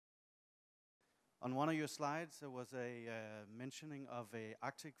On one of your slides, there was a mentioning of a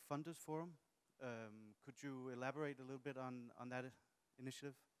Arctic Funders Forum. Could you elaborate a little bit on that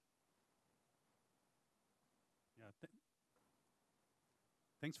initiative? Yeah,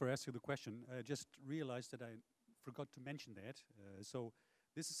 thanks for asking the question. I just realized that I forgot to mention that. So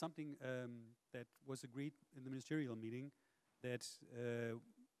this is something that was agreed in the ministerial meeting, that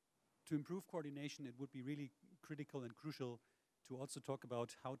to improve coordination, it would be really critical and crucial to also talk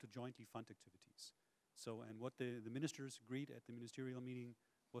about how to jointly fund activities. So, and what the ministers agreed at the ministerial meeting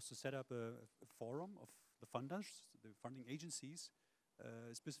was to set up a forum of the funders, the funding agencies,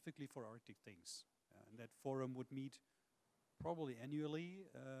 specifically for Arctic things. And that forum would meet probably annually,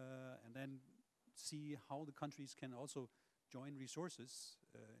 and then see how the countries can also join resources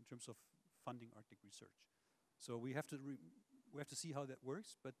in terms of funding Arctic research. So we have to see how that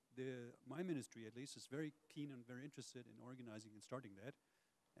works, but my ministry at least is very keen and very interested in organizing and starting that.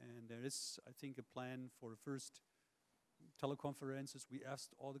 And there is, I think, a plan for first teleconferences. We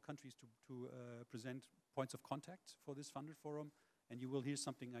asked all the countries to present points of contact for this funder forum, and you will hear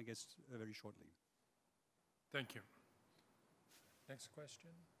something, I guess, very shortly. Thank you. Next question.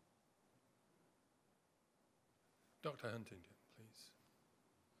 Dr. Huntington, please.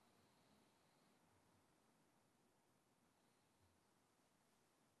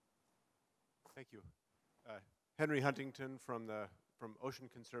 Thank you. Henry Huntington from Ocean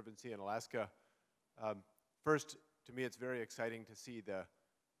Conservancy in Alaska. First, to me, it's very exciting to see the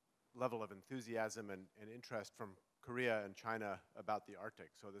level of enthusiasm and interest from Korea and China about the Arctic.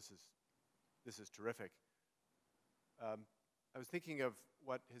 So this is terrific. I was thinking of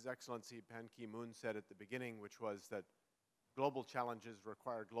what His Excellency Ban Ki-moon said at the beginning, which was that global challenges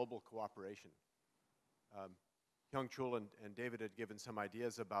require global cooperation. Hyoung, Chul, and David had given some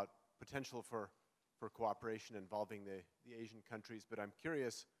ideas about potential for cooperation involving the Asian countries, but I'm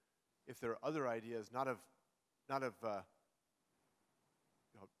curious if there are other ideas, not of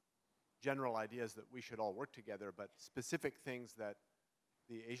general ideas that we should all work together, but specific things that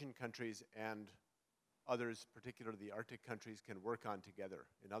the Asian countries and others, particularly the Arctic countries, can work on together.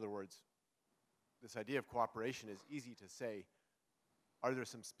 In other words, this idea of cooperation is easy to say. Are there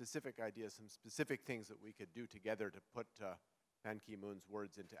some specific ideas, some specific things that we could do together to put Ban Ki-moon's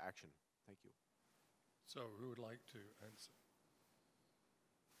words into action? Thank you. So who would like to answer?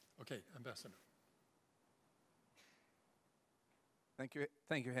 Okay, Ambassador.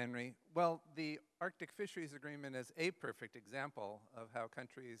 Thank you, Henry. Well, the Arctic Fisheries Agreement is a perfect example of how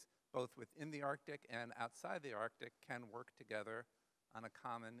countries both within the Arctic and outside the Arctic can work together on a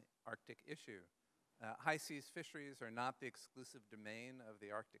common Arctic issue. High seas fisheries are not the exclusive domain of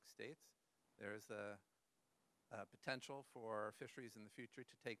the Arctic states. There's a potential for fisheries in the future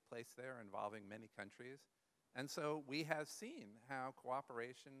to take place there involving many countries. And so we have seen how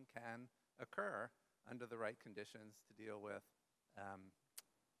cooperation can occur under the right conditions to deal with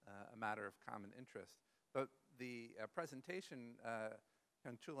a matter of common interest. But the presentation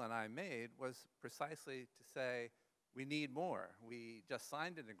Chul and I made was precisely to say we need more. We just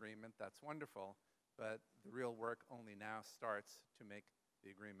signed an agreement, that's wonderful, but the real work only now starts to make the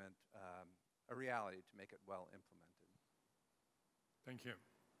agreement a reality, to make it well implemented. Thank you.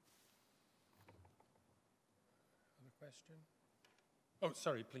 Other question? Oh,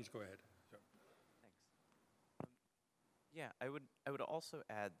 sorry, please go ahead. Sure. Thanks. Yeah, I would also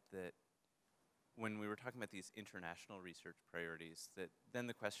add that when we were talking about these international research priorities, that then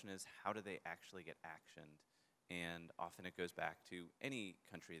the question is, how do they actually get actioned? And often it goes back to any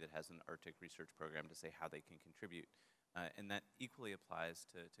country that has an Arctic research program to say how they can contribute. And that equally applies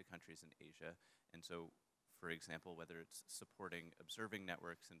to countries in Asia. And so, for example, whether it's supporting observing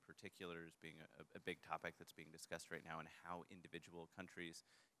networks in particular as being a big topic that's being discussed right now, and how individual countries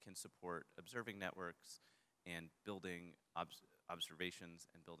can support observing networks and building observations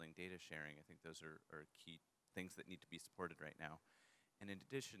and building data sharing. I think those are key things that need to be supported right now. And in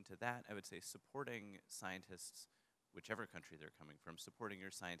addition to that, I would say supporting scientists, whichever country they're coming from, supporting your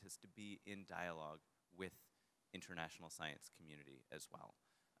scientists to be in dialogue with international science community as well,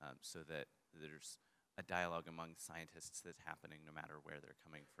 so that there's a dialogue among scientists that's happening no matter where they're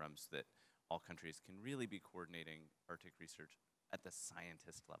coming from, so that all countries can really be coordinating Arctic research at the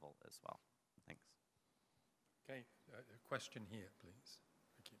scientist level as well. Thanks. Okay, a question here, please.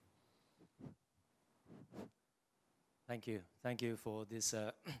 Thank you. Thank you. Thank you for this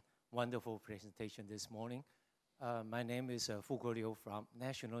wonderful presentation this morning. My name is Volker from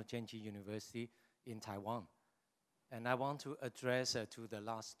National Zhenji University in Taiwan. And I want to address to the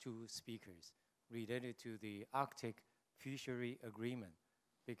last two speakers related to the Arctic Fishery Agreement,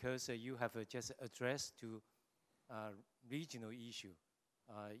 because you have just addressed to regional issue.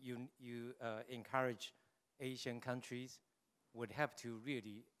 you encourage Asian countries would have to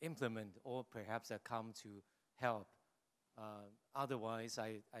really implement or perhaps come to help. Otherwise,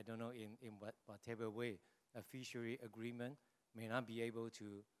 I don't know in whatever way, a fishery agreement may not be able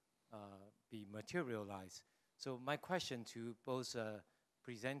to be materialized. So my question to both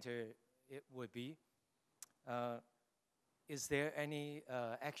presenter would be, is there any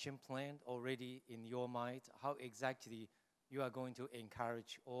action plan already in your mind? How exactly you are going to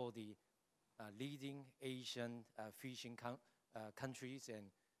encourage all the leading Asian fishing countries and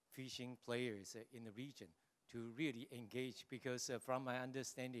fishing players in the region to really engage? Because from my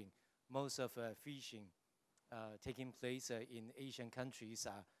understanding, most of fishing taking place in Asian countries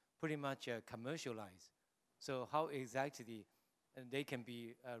are pretty much commercialized. So how exactly they can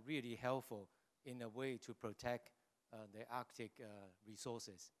be really helpful in a way to protect the Arctic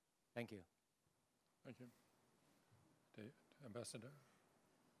resources? Thank you. Thank you. Ambassador.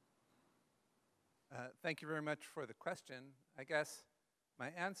 Thank you very much for the question. I guess my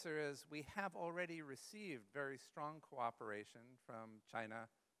answer is we have already received very strong cooperation from China,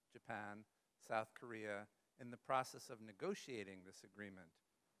 Japan, South Korea in the process of negotiating this agreement.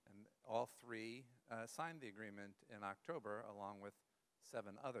 And all three signed the agreement in October, along with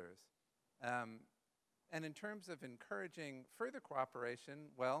 7 others. And in terms of encouraging further cooperation,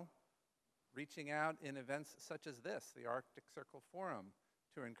 well, reaching out in events such as this, the Arctic Circle Forum,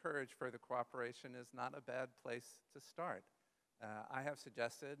 to encourage further cooperation is not a bad place to start. I have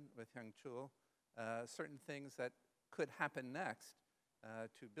suggested with Hyoung Chul certain things that could happen next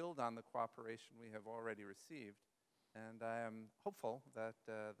to build on the cooperation we have already received. And I am hopeful that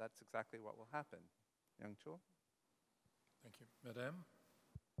that's exactly what will happen. Hyoung Chul? Thank you. Madame?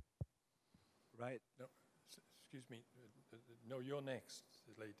 Right. No, excuse me. No, you're next.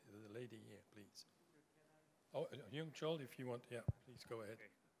 The lady here, please. Oh, Hyoung Chul, if you want. Yeah, please go ahead.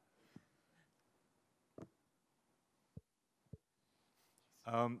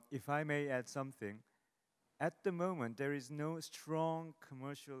 If I may add something, at the moment there is no strong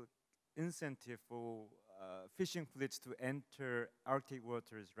commercial incentive for fishing fleets to enter Arctic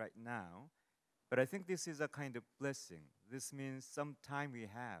waters right now, but I think this is a kind of blessing. This means some time we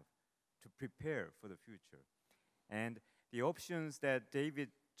have to prepare for the future. And the options that David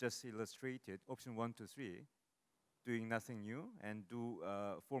just illustrated, option 1 to 3, doing nothing new and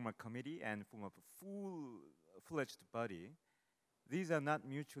form a committee and form a full-fledged body, these are not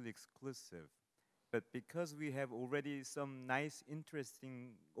mutually exclusive. But because we have already some nice,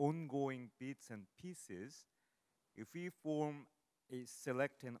 interesting, ongoing bits and pieces, if we form a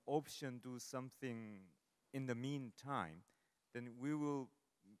select an option, do something in the meantime, then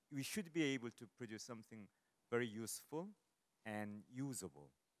we should be able to produce something very useful and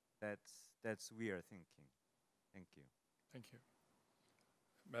usable. That's we are thinking. Thank you. Thank you.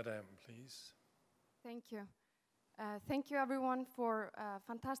 Madame, please. Thank you. Thank you, everyone, for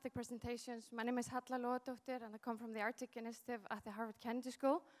fantastic presentations. My name is Halla Loadóttir, and I come from the Arctic Initiative at the Harvard Kennedy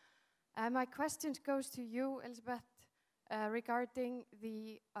School. My question goes to you, Elisabetta, regarding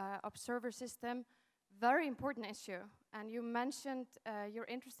the observer system. Very important issue, and you mentioned your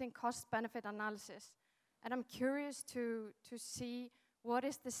interesting cost-benefit analysis. And I'm curious to see what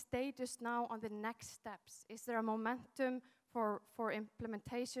is the status now on the next steps. Is there a momentum for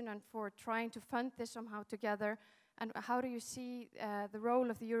implementation and for trying to fund this somehow together? And how do you see the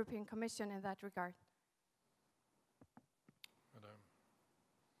role of the European Commission in that regard? Madame.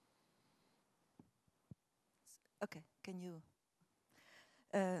 Okay, can you?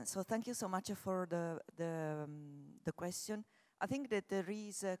 So thank you so much for the question. I think that there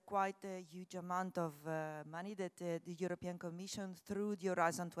is quite a huge amount of money that the European Commission, through the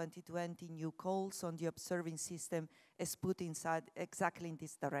Horizon 2020 new calls on the observing system, has put inside exactly in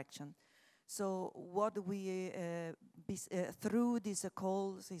this direction. So what we, through these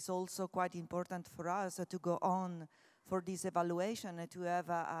calls, is also quite important for us to go on for this evaluation and to have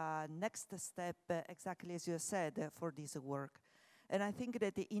a next step, exactly as you said, for this work. And I think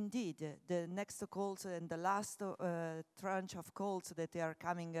that indeed, the next calls and the last tranche of calls that are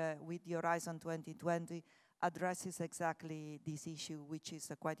coming with the Horizon 2020 addresses exactly this issue, which is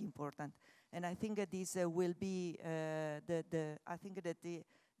quite important. And I think that this will be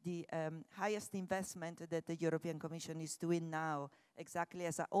the highest investment that the European Commission is doing now, exactly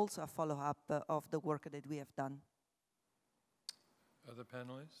as also a follow-up of the work that we have done. Other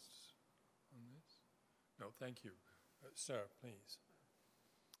panelists on this? No, thank you. Sir, please.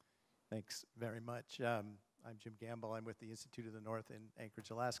 Thanks very much. I'm Jim Gamble. I'm with the Institute of the North in Anchorage,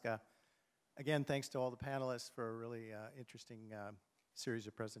 Alaska. Again, thanks to all the panelists for a really interesting series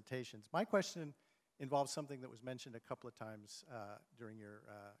of presentations. My question involves something that was mentioned a couple of times during your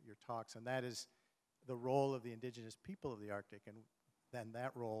talks, and that is the role of the indigenous people of the Arctic and then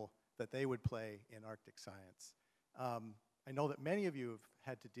that role that they would play in Arctic science. I know that many of you have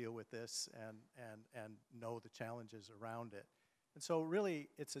had to deal with this and know the challenges around it. And so really,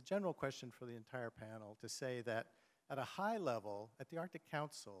 it's a general question for the entire panel to say that at a high level, at the Arctic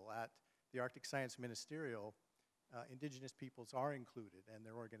Council, at the Arctic Science Ministerial, indigenous peoples are included and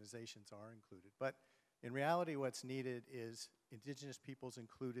their organizations are included. But in reality, what's needed is indigenous peoples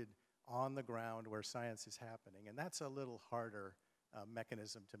included on the ground where science is happening. And that's a little harder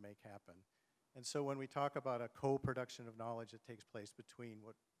mechanism to make happen. And so when we talk about a co-production of knowledge that takes place between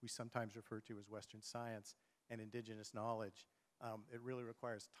what we sometimes refer to as Western science and indigenous knowledge, it really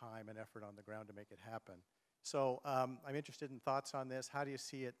requires time and effort on the ground to make it happen. So I'm interested in thoughts on this. How do you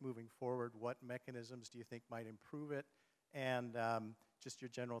see it moving forward? What mechanisms do you think might improve it? And just your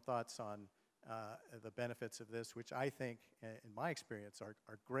general thoughts on the benefits of this, which I think, in my experience, are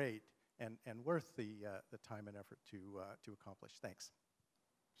great and worth the time and effort to accomplish. Thanks.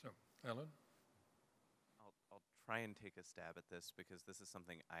 So, Alan? I'll try and take a stab at this because this is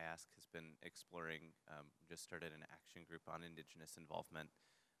something IASC has been exploring. Just started an action group on Indigenous involvement.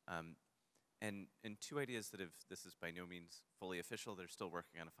 And two ideas that have, this is by no means fully official, they're still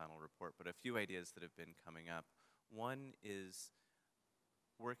working on a final report, but a few ideas that have been coming up. One is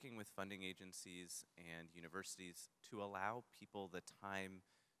working with funding agencies and universities to allow people the time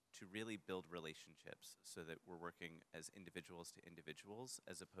to really build relationships so that we're working as individuals to individuals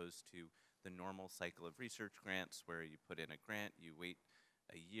as opposed to the normal cycle of research grants where you put in a grant, you wait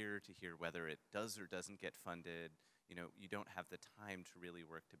a year to hear whether it does or doesn't get funded. You know, you don't have the time to really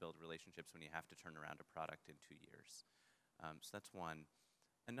work to build relationships when you have to turn around a product in 2 years. So that's one.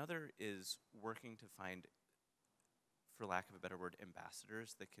 Another is working to find, for lack of a better word,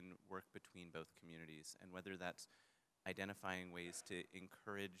 ambassadors that can work between both communities, and whether that's identifying ways to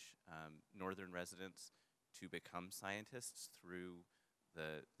encourage northern residents to become scientists through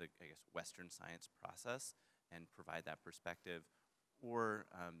the I guess, Western science process and provide that perspective, or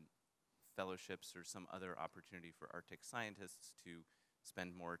fellowships or some other opportunity for Arctic scientists to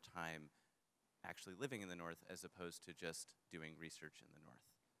spend more time actually living in the North as opposed to just doing research in the North.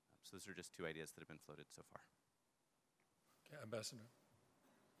 So those are just two ideas that have been floated so far. Okay, Ambassador.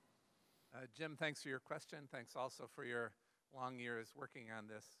 Jim, thanks for your question. Thanks also for your long years working on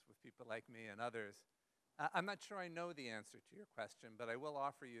this with people like me and others. I'm not sure I know the answer to your question, but I will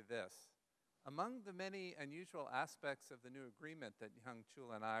offer you this. Among the many unusual aspects of the new agreement that Hyoung,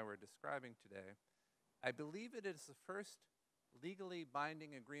 Chul, and I were describing today, I believe it is the first legally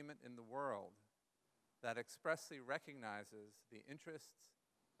binding agreement in the world that expressly recognizes the interests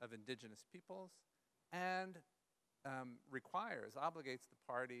of indigenous peoples and obligates the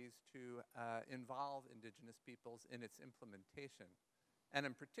parties to involve indigenous peoples in its implementation. And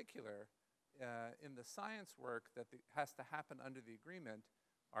in particular, in the science work that has to happen under the agreement,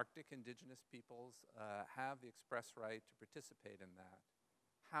 Arctic indigenous peoples have the express right to participate in that.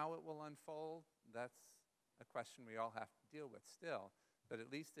 How it will unfold, that's a question we all have to deal with still, but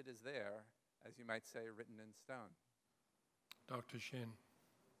at least it is there, as you might say, written in stone. Dr. Shin,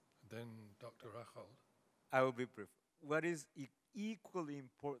 then Dr. Rachold. I will be brief. What is equally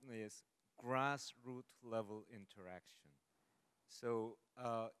important is grassroots level interaction. So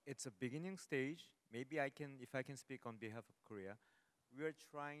it's a beginning stage. Maybe if I can speak on behalf of Korea, we are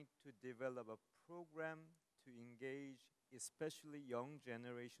trying to develop a program to engage especially young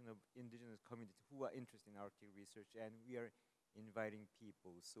generation of indigenous communities who are interested in Arctic research, and we are inviting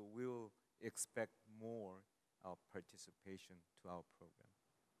people. So we will expect more participation to our program.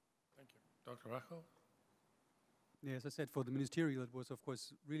 Thank you. Dr. Rachold? Yeah, as I said, for the ministerial, it was, of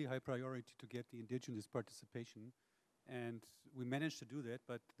course, really high priority to get the indigenous participation. And we managed to do that,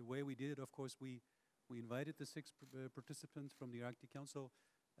 but the way we did it, of course, we invited the 6 participants from the Arctic Council,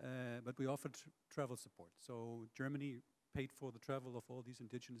 but we offered travel support. So Germany paid for the travel of all these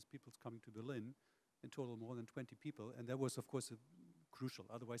indigenous peoples coming to Berlin, in total more than 20 people, and that was, of course, crucial.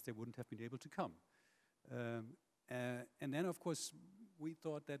 Otherwise, they wouldn't have been able to come. And then, of course, we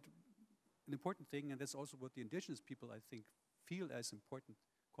thought that an important thing, and that's also what the indigenous people, I think, feel as important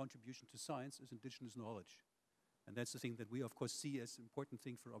contribution to science, is indigenous knowledge. And that's the thing that we, of course, see as important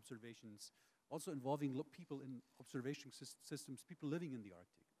thing for observations, also involving people in observation systems, people living in the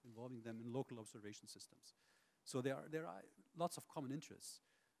Arctic, involving them in local observation systems. So there are lots of common interests.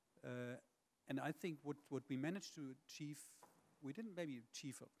 And I think what we managed to achieve, we didn't maybe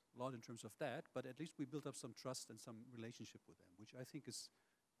achieve a lot in terms of that, but at least we built up some trust and some relationship with them, which I think is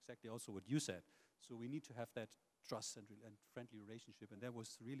exactly also what you said. So we need to have that trust and friendly relationship, and that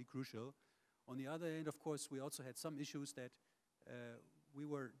was really crucial. On the other hand, of course, we also had some issues that we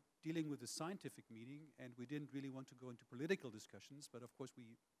were dealing with a scientific meeting, and we didn't really want to go into political discussions, but of course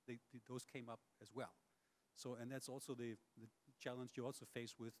those came up as well. So, and that's also the challenge you also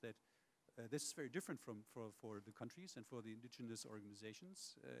face with that. This is very different for the countries and for the indigenous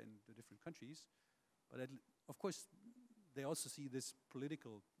organizations in the different countries. But of course, they also see this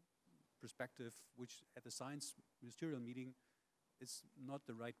political perspective, which at the science ministerial meeting is not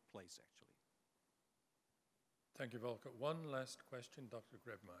the right place, actually. Thank you, Volker. One last question, Dr.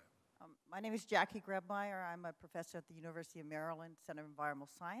 Grebmeier. My name is Jackie Grebmeier. I'm a professor at the University of Maryland Center of Environmental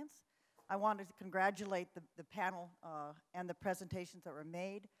Science. I wanted to congratulate the panel and the presentations that were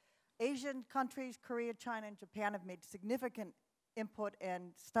made. Asian countries, Korea, China, and Japan have made significant input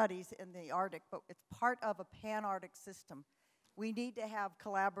and studies in the Arctic, but it's part of a pan-Arctic system. We need to have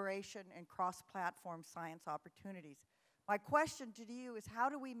collaboration and cross-platform science opportunities. My question to you is, how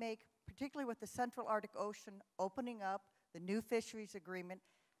do we make, particularly with the Central Arctic Ocean opening up, the new fisheries agreement,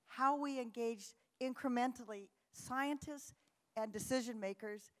 how we engage incrementally scientists and decision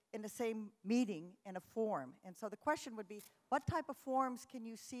makers in the same meeting in a forum? And so the question would be, what type of forums can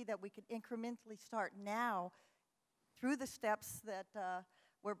you see that we can incrementally start now through the steps that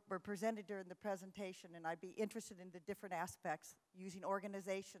were presented during the presentation? And I'd be interested in the different aspects using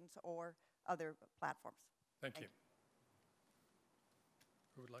organizations or other platforms. Thank you.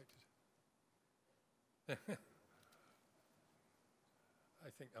 Who would like to? I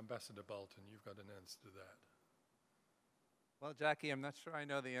think Ambassador Balton, you've got an answer to that. Well, Jackie, I'm not sure I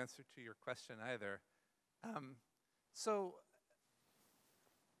know the answer to your question either. So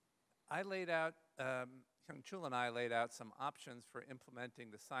I laid out, Hyoung, Chul and I laid out some options for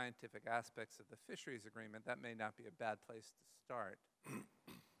implementing the scientific aspects of the fisheries agreement. That may not be a bad place to start.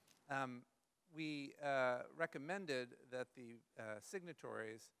 We recommended that the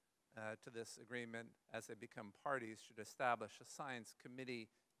signatories to this agreement, as they become parties, should establish a science committee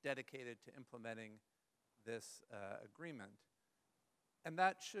dedicated to implementing this agreement. And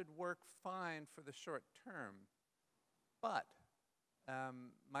that should work fine for the short term. But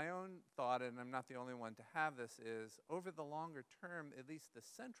my own thought, and I'm not the only one to have this, is over the longer term, at least the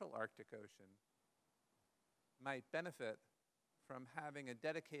Central Arctic Ocean might benefit from having a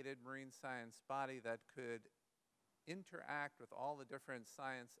dedicated marine science body that could interact with all the different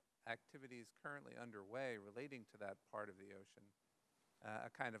science activities currently underway relating to that part of the ocean, a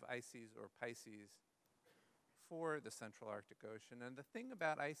kind of ICES or Pisces for the Central Arctic Ocean. And the thing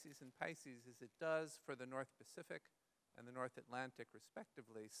about ICES and Pisces is it does for the North Pacific and the North Atlantic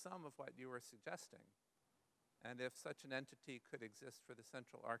respectively some of what you were suggesting. And if such an entity could exist for the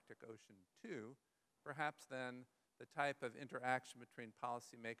Central Arctic Ocean too, perhaps then the type of interaction between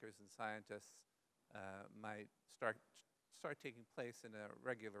policymakers and scientists might start taking place in a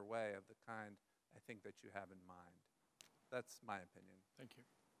regular way of the kind I think that you have in mind. That's my opinion. Thank you.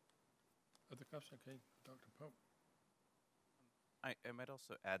 Other questions? Okay, Dr. Pope. I might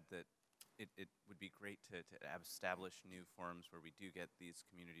also add that it would be great to establish new forums where we do get these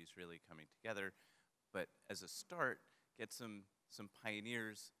communities really coming together, but as a start, get some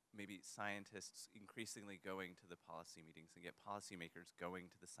pioneers, maybe scientists increasingly going to the policy meetings and get policymakers going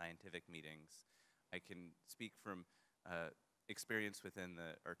to the scientific meetings. I can speak from experience within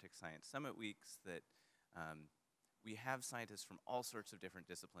the Arctic Science Summit Weeks that we have scientists from all sorts of different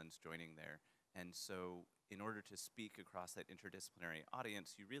disciplines joining there. And so in order to speak across that interdisciplinary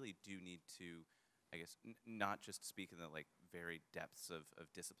audience, you really do need to, I guess, not just speak in the very depths of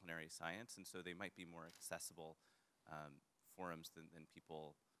disciplinary science. And so they might be more accessible forums than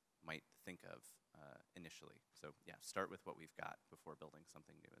people might think of initially. So yeah, start with what we've got before building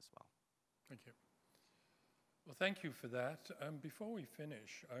something new as well. Thank you. Well, thank you for that. Before we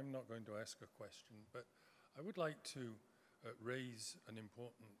finish, I'm not going to ask a question, but I would like to raise an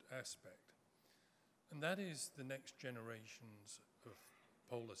important aspect, and that is the next generations of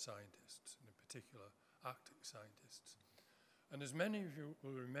polar scientists, and in particular Arctic scientists. And as many of you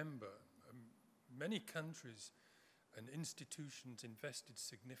will remember, many countries and institutions invested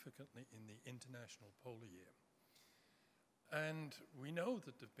significantly in the International Polar Year. And we know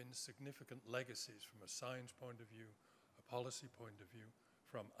that there have been significant legacies from a science point of view, a policy point of view,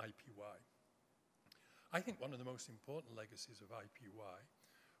 from IPY. I think one of the most important legacies of IPY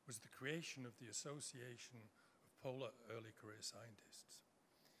was the creation of the Association of Polar Early Career Scientists.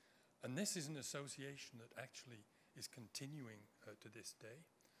 And this is an association that actually is continuing to this day.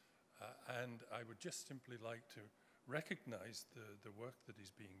 And I would just simply like to recognize the work that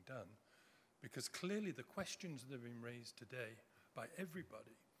is being done, because clearly the questions that have been raised today by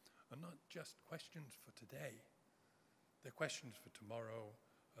everybody are not just questions for today. They're questions for tomorrow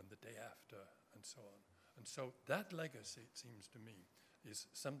and the day after, and so on. And so that legacy, it seems to me, is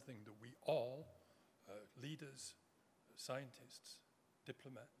something that we all, leaders, scientists,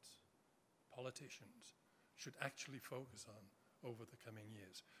 diplomats, politicians, should actually focus on over the coming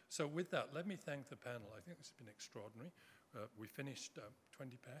years. So with that, let me thank the panel. I think this has been extraordinary. We finished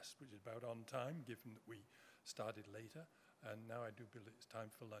 20 past, which is about on time, given that we started later, and now I do believe it's time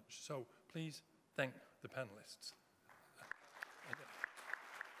for lunch. So please thank the panelists.